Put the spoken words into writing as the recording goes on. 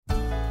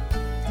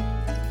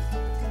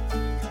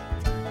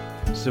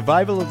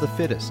Survival of the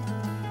fittest.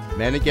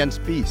 Man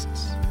against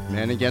beasts.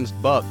 Man against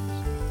bugs.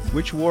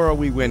 Which war are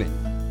we winning?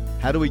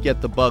 How do we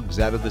get the bugs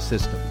out of the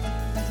system?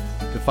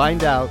 To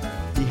find out,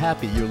 be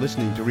happy you're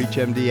listening to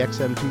ReachMD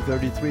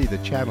XM233, the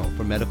channel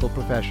for medical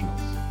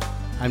professionals.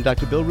 I'm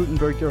Dr. Bill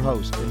Rutenberg, your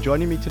host, and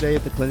joining me today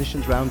at the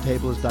Clinicians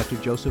Roundtable is Dr.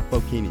 Joseph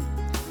Bocchini.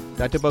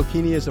 Dr.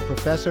 Bocchini is a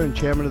professor and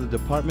chairman of the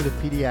Department of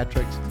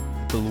Pediatrics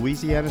at the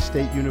Louisiana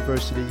State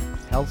University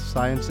Health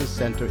Sciences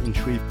Center in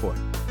Shreveport.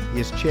 He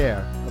is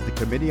chair of the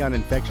Committee on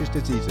Infectious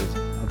Diseases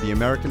of the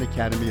American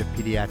Academy of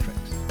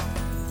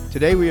Pediatrics.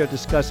 Today we are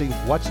discussing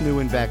what's new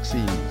in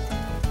vaccines,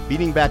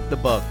 beating back the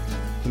bugs,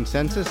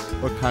 consensus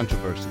or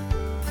controversy.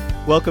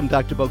 Welcome,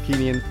 Dr.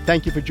 Bocchini, and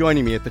thank you for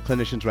joining me at the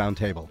Clinicians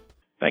Roundtable.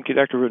 Thank you,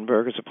 Dr.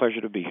 Rutenberg. It's a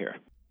pleasure to be here.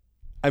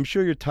 I'm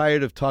sure you're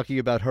tired of talking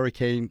about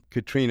Hurricane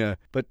Katrina,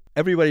 but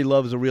everybody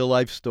loves a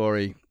real-life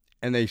story,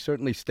 and they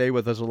certainly stay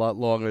with us a lot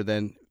longer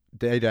than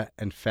data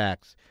and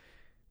facts.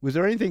 Was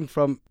there anything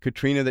from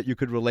Katrina that you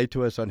could relate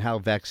to us on how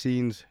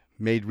vaccines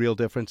made real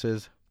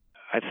differences?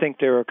 I think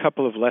there are a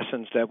couple of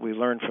lessons that we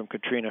learned from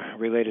Katrina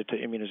related to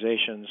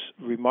immunizations.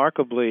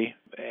 Remarkably,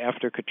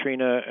 after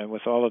Katrina and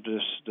with all of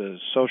this, the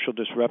social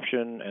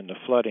disruption and the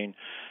flooding,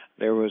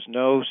 there was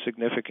no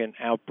significant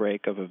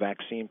outbreak of a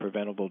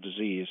vaccine-preventable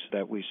disease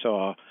that we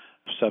saw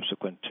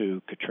subsequent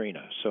to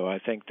Katrina. So I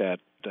think that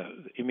the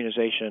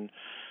immunization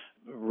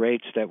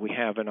rates that we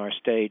have in our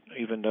state,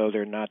 even though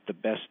they're not the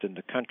best in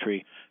the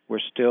country, were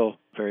still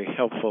very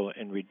helpful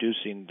in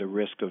reducing the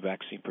risk of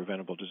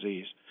vaccine-preventable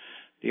disease.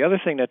 The other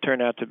thing that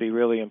turned out to be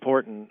really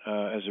important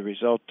as a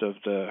result of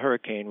the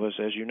hurricane was,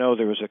 as you know,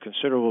 there was a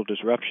considerable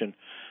disruption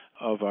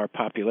of our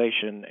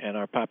population, and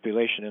our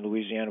population in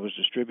Louisiana was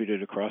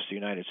distributed across the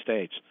United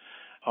States.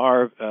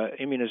 Our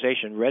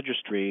immunization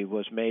registry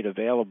was made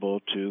available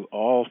to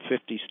all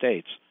 50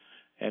 states,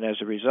 and as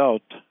a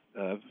result,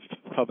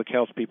 public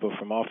health people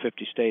from all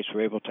 50 states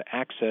were able to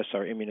access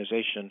the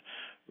immunization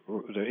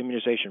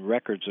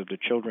records of the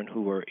children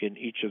who were in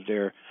each of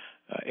their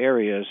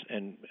areas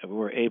and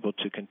were able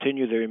to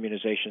continue their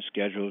immunization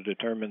schedule to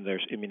determine their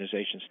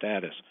immunization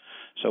status.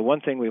 So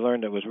one thing we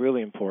learned that was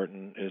really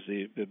important is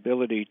the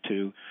ability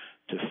to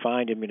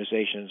find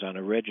immunizations on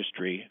a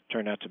registry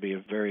turned out to be a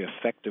very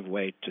effective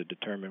way to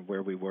determine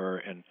where we were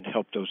and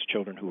help those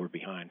children who were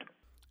behind.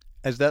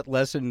 Has that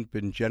lesson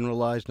been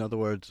generalized? In other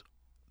words,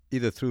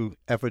 either through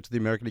efforts of the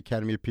American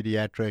Academy of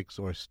Pediatrics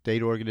or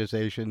state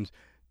organizations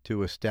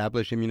to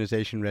establish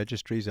immunization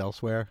registries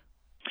elsewhere?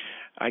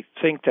 I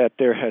think that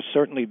there has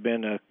certainly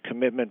been a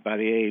commitment by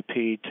the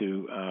AAP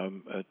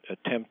to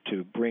attempt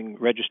to bring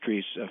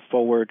registries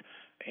forward,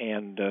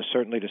 and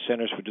certainly the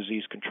Centers for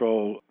Disease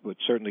Control would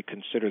certainly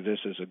consider this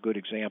as a good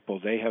example.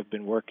 They have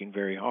been working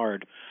very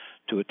hard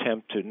to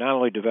attempt to not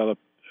only develop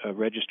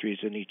registries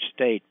in each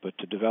state, but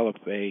to develop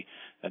a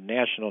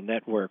national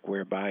network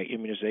whereby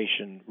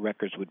immunization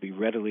records would be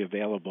readily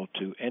available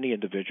to any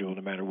individual,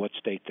 no matter what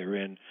state they're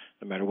in,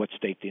 no matter what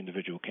state the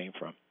individual came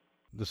from.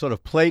 The sort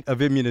of plate of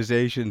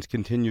immunizations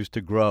continues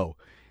to grow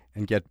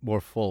and get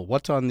more full.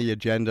 What's on the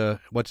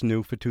agenda? What's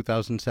new for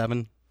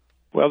 2007?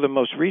 Well, the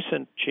most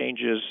recent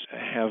changes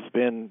have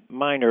been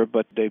minor,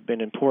 but they've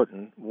been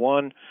important.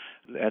 One,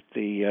 at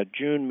the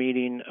June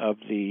meeting of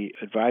the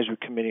Advisory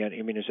Committee on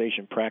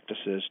Immunization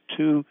Practices,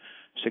 two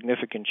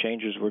significant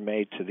changes were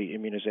made to the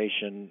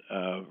immunization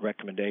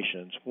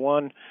recommendations.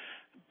 One,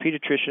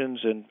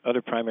 pediatricians and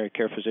other primary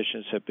care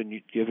physicians have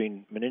been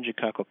giving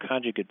meningococcal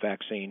conjugate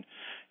vaccine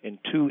in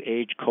two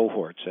age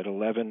cohorts at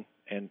 11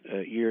 and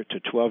a year to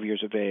 12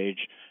 years of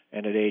age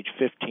and at age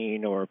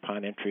 15 or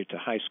upon entry to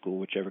high school,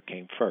 whichever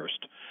came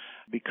first.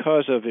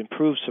 Because of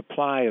improved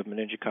supply of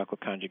meningococcal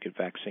conjugate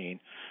vaccine,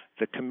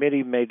 the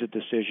committee made the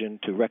decision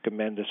to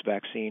recommend this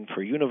vaccine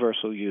for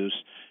universal use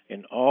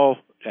in all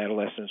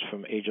adolescents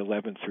from age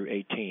 11 through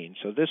 18.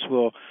 So this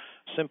will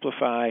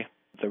simplify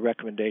the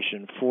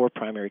recommendation for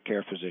primary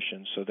care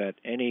physicians so that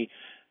any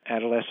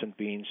adolescent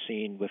being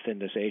seen within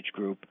this age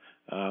group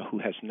who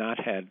has not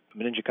had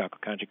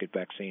meningococcal conjugate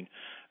vaccine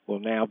will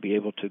now be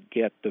able to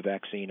get the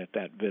vaccine at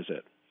that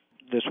visit.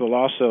 This will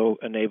also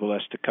enable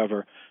us to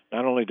cover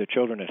not only the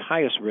children at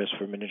highest risk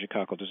for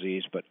meningococcal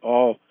disease, but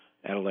all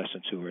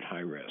adolescents who are at high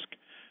risk.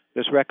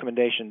 This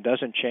recommendation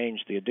doesn't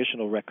change the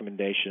additional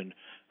recommendation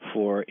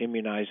for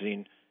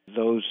immunizing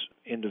those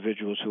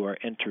individuals who are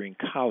entering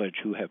college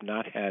who have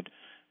not had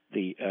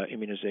the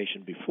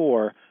immunization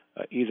before,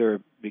 either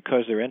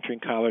because they're entering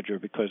college or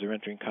because they're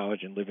entering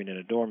college and living in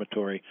a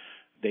dormitory.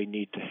 They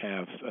need to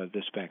have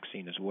this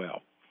vaccine as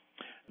well.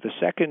 The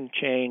second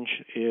change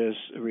is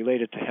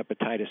related to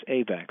hepatitis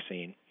A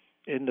vaccine.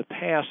 In the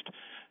past,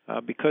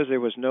 because there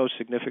was no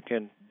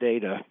significant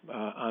data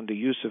on the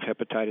use of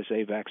hepatitis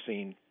A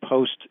vaccine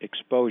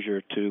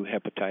post-exposure to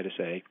hepatitis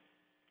A,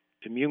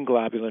 immune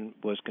globulin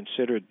was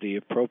considered the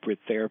appropriate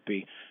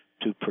therapy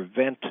to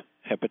prevent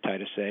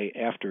hepatitis A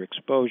after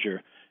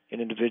exposure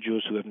in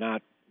individuals who have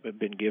not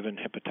been given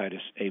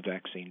hepatitis A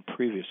vaccine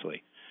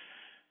previously.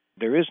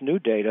 There is new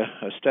data.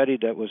 A study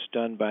that was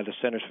done by the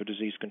Centers for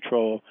Disease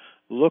Control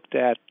looked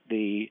at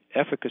the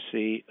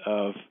efficacy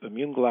of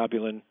immune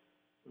globulin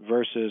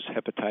versus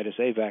hepatitis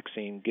A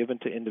vaccine given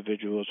to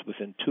individuals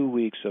within 2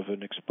 weeks of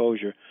an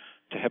exposure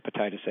to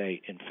hepatitis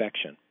A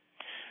infection.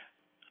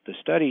 The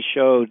study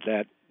showed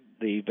that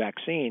the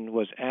vaccine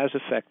was as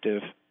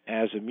effective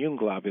as immune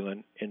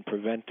globulin in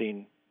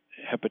preventing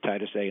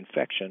hepatitis A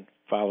infection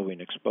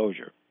following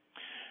exposure.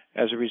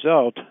 As a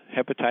result,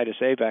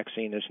 hepatitis A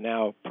vaccine is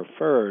now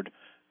preferred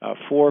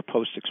for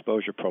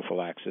post-exposure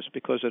prophylaxis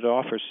because it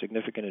offers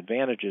significant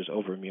advantages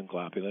over immune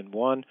globulin.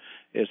 One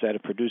is that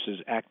it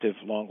produces active,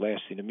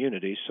 long-lasting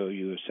immunity, so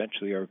you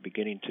essentially are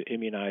beginning to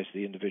immunize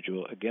the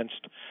individual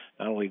against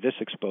not only this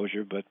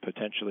exposure, but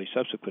potentially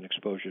subsequent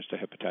exposures to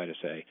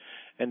hepatitis A.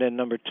 And then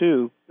number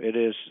two, it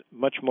is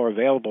much more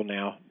available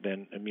now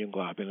than immune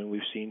globulin.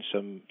 We've seen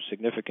some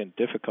significant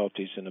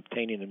difficulties in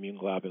obtaining immune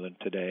globulin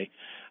today.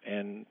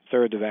 And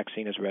third, the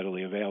vaccine is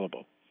readily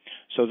available.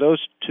 So those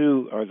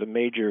two are the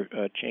major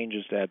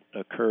changes that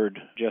occurred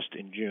just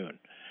in June.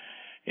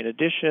 In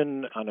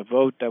addition, on a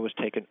vote that was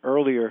taken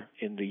earlier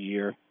in the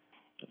year,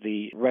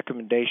 the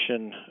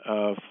recommendation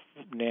of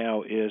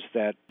now is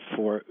that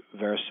for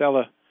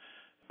varicella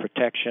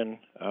protection,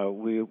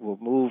 we will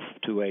move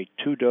to a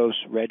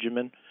 2-dose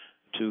regimen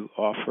to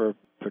offer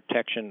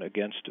protection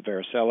against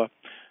varicella.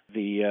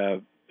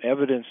 The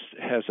evidence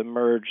has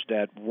emerged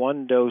that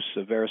 1 dose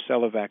of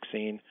varicella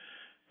vaccine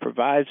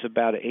provides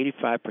about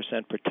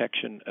 85%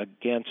 protection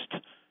against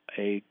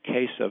a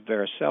case of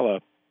varicella,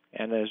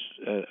 and there's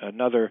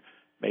another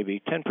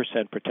maybe 10%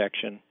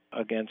 protection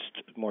against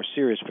more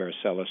serious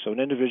varicella. So an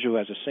individual who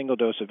has a single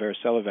dose of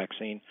varicella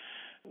vaccine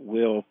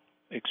will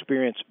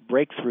experience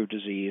breakthrough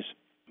disease,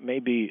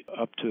 maybe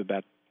up to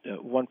about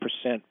 1%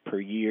 per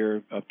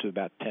year, up to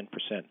about 10%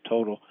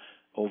 total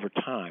over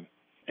time.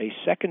 A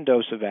second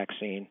dose of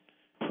vaccine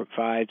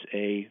provides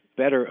a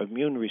better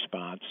immune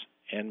response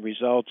and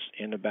results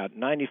in about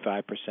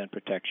 95%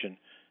 protection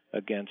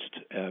against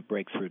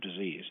breakthrough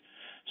disease.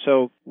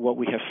 So what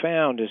we have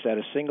found is that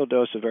a single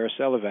dose of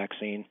varicella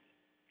vaccine,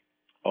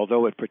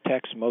 although it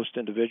protects most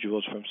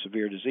individuals from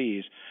severe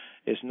disease,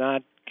 is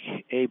not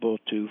able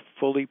to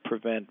fully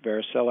prevent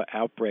varicella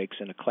outbreaks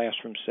in a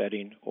classroom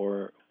setting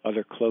or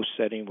other close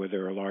setting where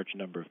there are a large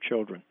number of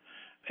children.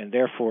 And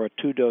therefore,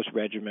 a 2-dose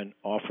regimen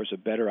offers a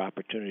better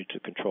opportunity to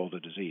control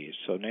the disease.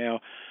 So now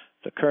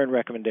the current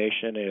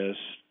recommendation is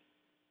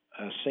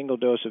a single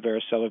dose of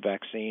varicella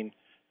vaccine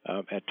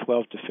at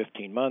 12 to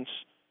 15 months,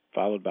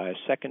 followed by a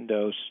second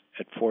dose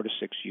at 4 to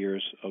 6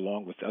 years,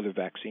 along with other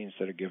vaccines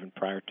that are given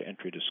prior to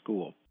entry to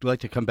school. I'd like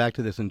to come back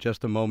to this in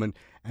just a moment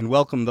and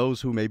welcome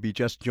those who may be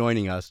just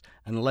joining us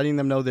and letting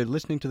them know they're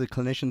listening to the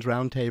Clinicians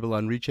Roundtable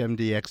on ReachMD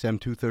XM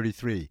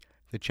 233,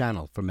 the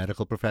channel for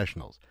medical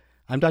professionals.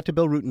 I'm Dr.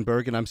 Bill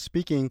Rutenberg, and I'm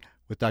speaking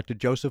with Dr.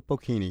 Joseph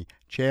Bocchini,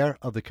 Chair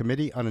of the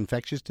Committee on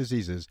Infectious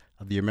Diseases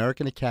of the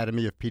American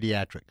Academy of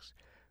Pediatrics.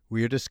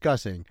 We are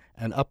discussing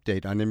an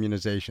update on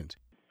immunizations.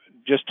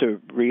 Just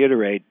to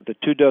reiterate, the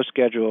 2-dose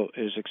schedule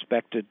is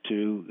expected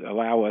to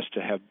allow us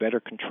to have better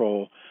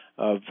control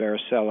of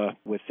varicella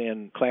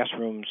within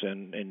classrooms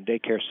and in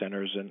daycare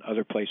centers and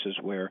other places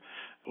where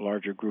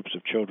larger groups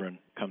of children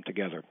come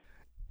together.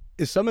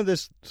 Is some of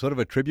this sort of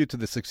a tribute to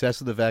the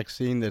success of the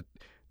vaccine, that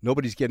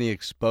nobody's getting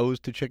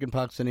exposed to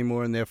chickenpox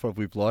anymore, and therefore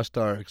we've lost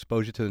our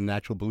exposure to the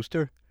natural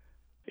booster?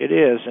 It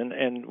is,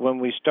 and when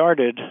we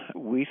started,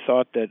 we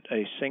thought that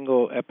a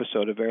single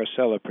episode of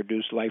varicella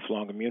produced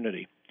lifelong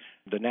immunity,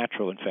 the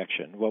natural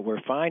infection. What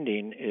we're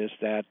finding is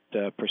that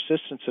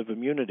persistence of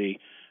immunity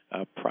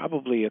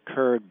probably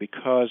occurred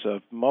because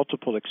of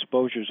multiple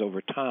exposures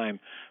over time,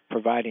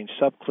 providing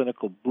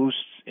subclinical boosts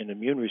in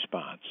immune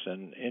response.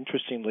 And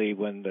interestingly,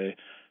 when the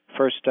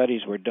first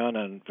studies were done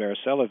on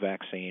varicella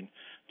vaccine,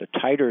 the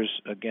titers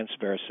against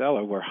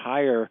varicella were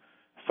higher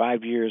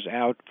 5 years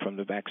out from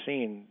the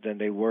vaccine than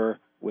they were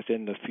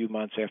within the few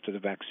months after the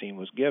vaccine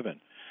was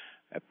given.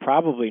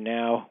 Probably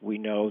now we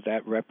know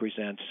that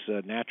represents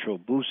natural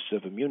boosts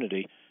of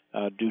immunity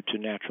due to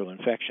natural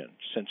infection.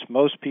 Since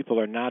most people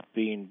are not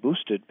being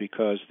boosted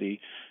because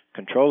the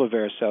control of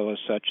varicella is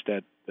such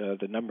that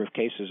the number of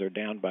cases are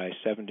down by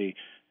 70+%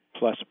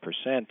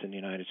 in the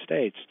United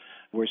States,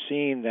 we're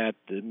seeing that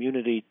the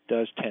immunity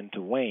does tend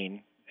to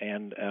wane,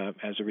 and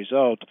as a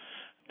result,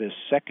 this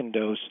second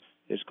dose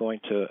is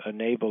going to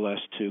enable us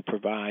to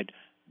provide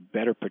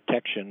better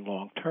protection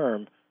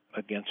long-term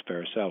against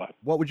varicella.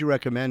 What would you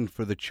recommend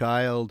for the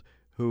child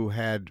who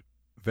had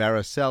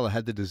varicella,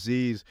 had the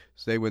disease,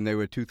 say when they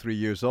were 2-3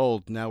 years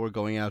old? Now we're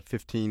going out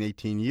 15,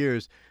 18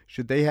 years.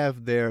 Should they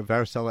have their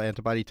varicella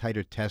antibody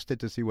titer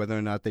tested to see whether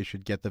or not they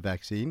should get the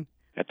vaccine?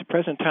 At the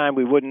present time,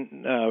 we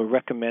wouldn't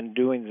recommend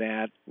doing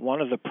that. One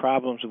of the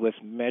problems with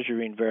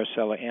measuring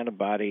varicella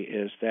antibody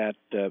is that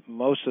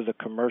most of the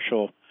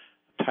commercial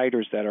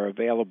titers that are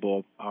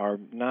available are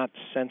not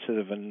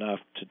sensitive enough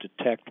to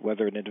detect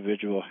whether an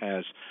individual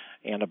has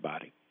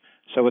antibody.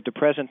 So at the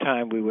present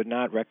time, we would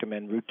not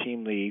recommend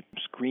routinely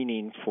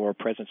screening for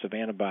presence of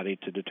antibody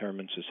to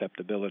determine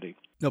susceptibility.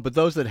 No, but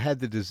those that had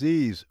the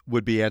disease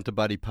would be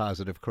antibody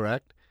positive,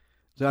 correct?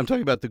 So I'm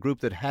talking about the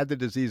group that had the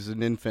disease as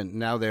an infant.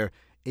 Now they're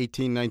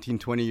 18, 19,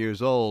 20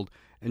 years old,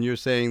 And you're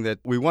saying that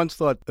we once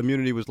thought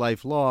immunity was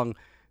lifelong,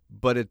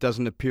 but it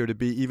doesn't appear to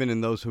be even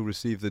in those who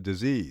receive the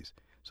disease.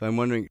 So I'm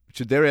wondering,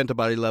 should their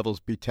antibody levels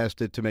be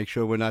tested to make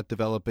sure we're not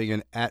developing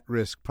an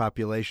at-risk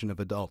population of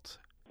adults?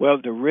 Well,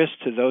 the risk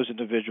to those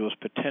individuals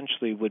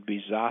potentially would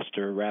be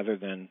zoster rather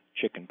than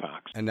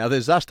chickenpox. And now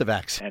there's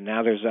Zostavax.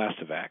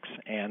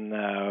 And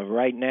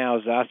right now,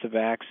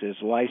 Zostavax is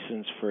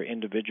licensed for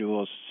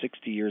individuals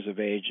 60 years of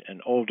age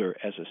and older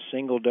as a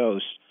single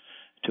dose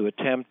to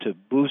attempt to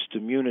boost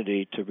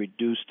immunity to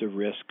reduce the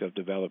risk of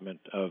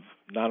development of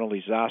not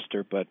only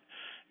zoster, but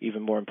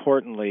even more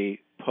importantly,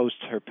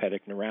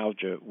 post-herpetic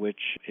neuralgia, which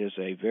is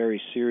a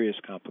very serious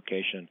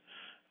complication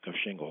of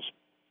shingles.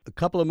 A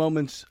couple of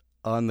moments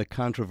on the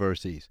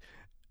controversies.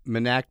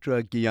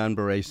 Menactra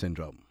Guillain-Barré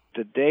syndrome.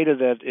 The data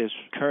that is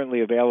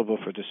currently available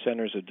for the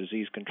Centers of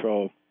Disease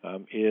Control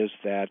is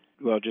that,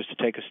 well, just to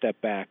take a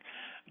step back,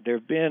 there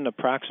have been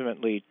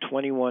approximately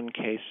 21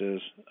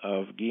 cases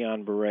of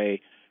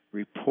Guillain-Barré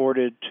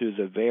reported to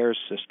the VAERS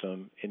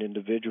system in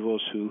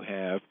individuals who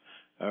have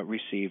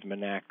received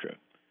Menactra.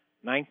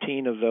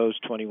 19 of those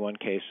 21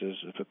 cases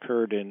have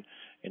occurred in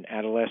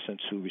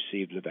adolescents who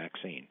received the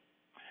vaccine.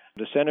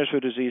 The Centers for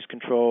Disease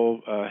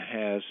Control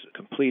has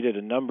completed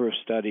a number of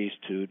studies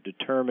to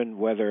determine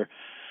whether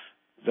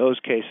those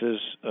cases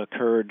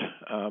occurred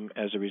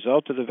as a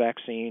result of the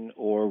vaccine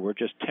or were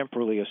just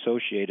temporarily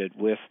associated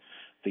with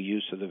the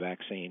use of the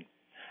vaccine.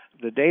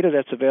 The data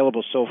that's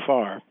available so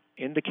far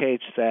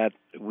indicates that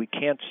we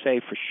can't say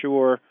for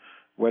sure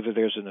whether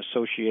there's an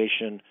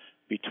association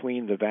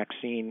between the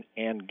vaccine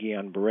and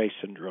Guillain-Barré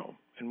syndrome.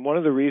 And one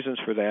of the reasons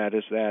for that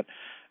is that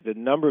the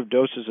number of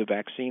doses of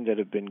vaccine that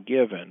have been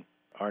given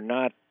are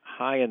not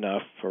high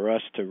enough for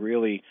us to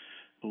really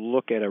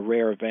look at a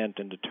rare event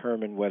and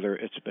determine whether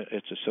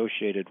it's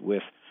associated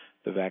with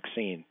the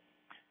vaccine.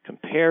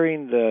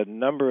 Comparing the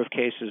number of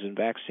cases in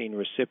vaccine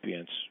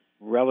recipients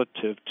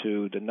relative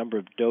to the number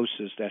of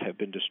doses that have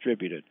been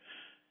distributed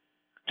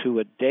to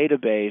a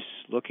database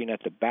looking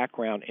at the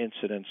background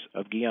incidence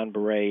of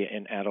Guillain-Barré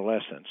in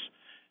adolescents,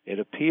 it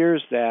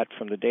appears that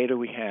from the data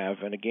we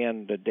have, and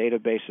again, the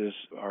databases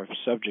are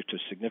subject to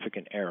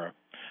significant error,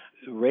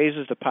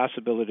 raises the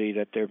possibility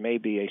that there may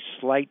be a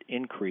slight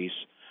increase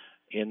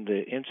in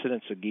the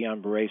incidence of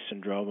Guillain-Barré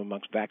syndrome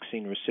amongst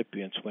vaccine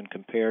recipients when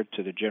compared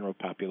to the general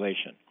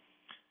population.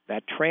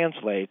 That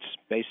translates,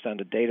 based on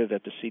the data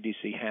that the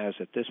CDC has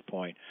at this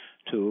point,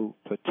 to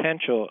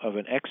potential of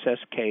an excess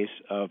case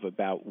of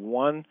about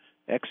one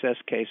excess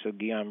case of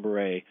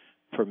Guillain-Barré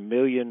per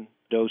million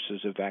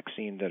doses of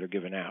vaccine that are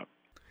given out.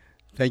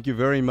 Thank you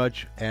very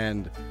much,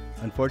 and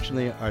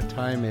unfortunately our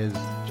time is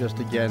just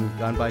again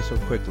gone by so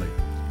quickly.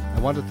 I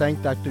want to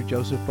thank Dr.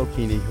 Joseph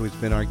Bocchini, who has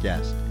been our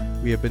guest.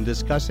 We have been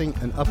discussing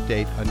an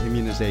update on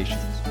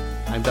immunizations.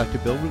 I'm Dr.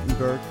 Bill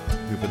Rutenberg.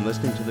 You've been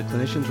listening to the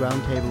Clinicians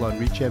Roundtable on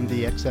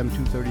ReachMD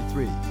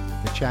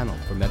XM233, the channel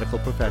for medical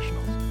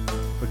professionals.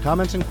 For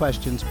comments and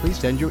questions, please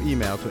send your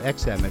email to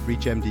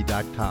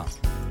xm@reachmd.com.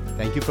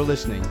 Thank you for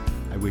listening.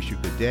 I wish you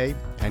good day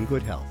and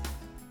good health.